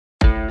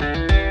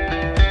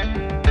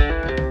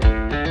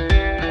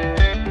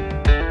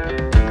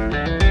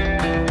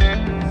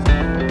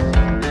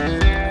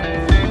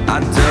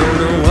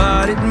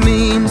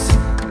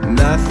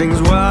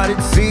nothing's what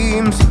it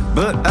seems,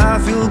 but I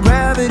feel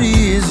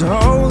gravity is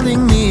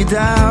holding me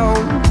down.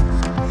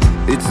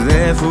 It's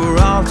there for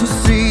all to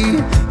see,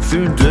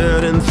 through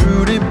dirt and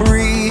through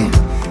debris.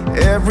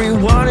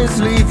 Everyone is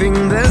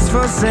leaving this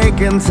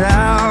forsaken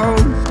town.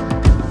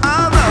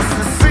 I lost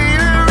the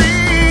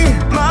scenery,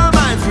 my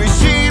mind's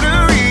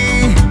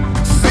machinery.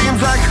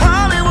 Seems like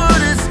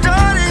Hollywood is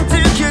starting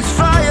to catch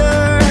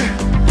fire.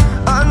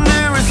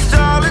 Under a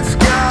starlit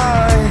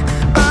sky,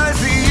 I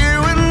see you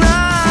and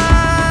I.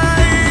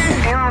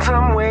 In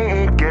some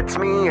way it gets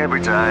me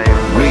every time.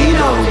 We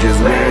know just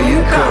where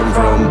you come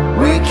from,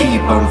 we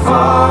keep on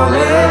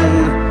falling.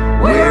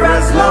 We're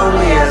as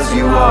lonely as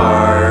you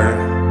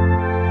are.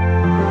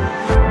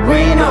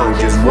 We know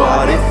just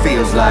what it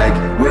feels like,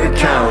 we're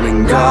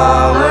counting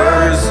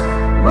dollars.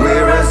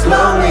 We're as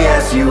lonely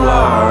as you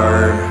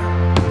are.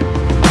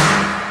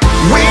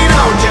 We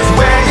know just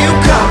where you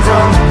come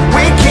from,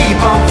 we keep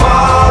on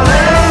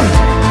falling.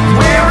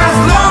 We're as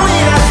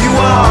lonely as you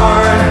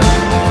are.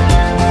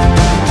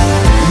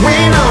 We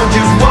know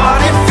just what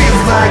it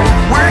feels like,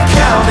 we're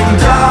counting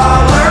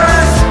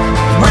dollars.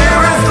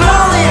 We're as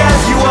lonely as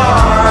you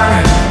are.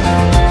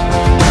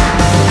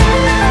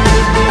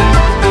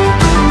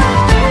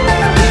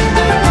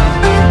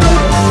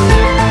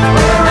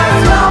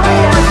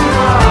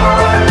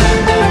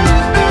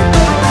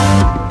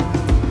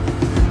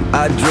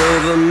 I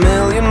drove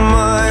 1,000,000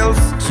 miles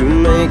to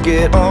make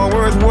it all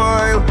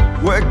worthwhile.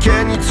 Where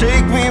can you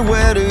take me?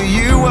 Where do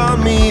you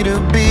want me to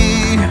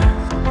be?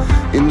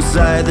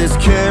 Inside this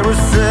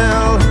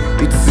carousel,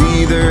 it's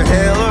either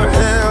hell or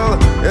hell.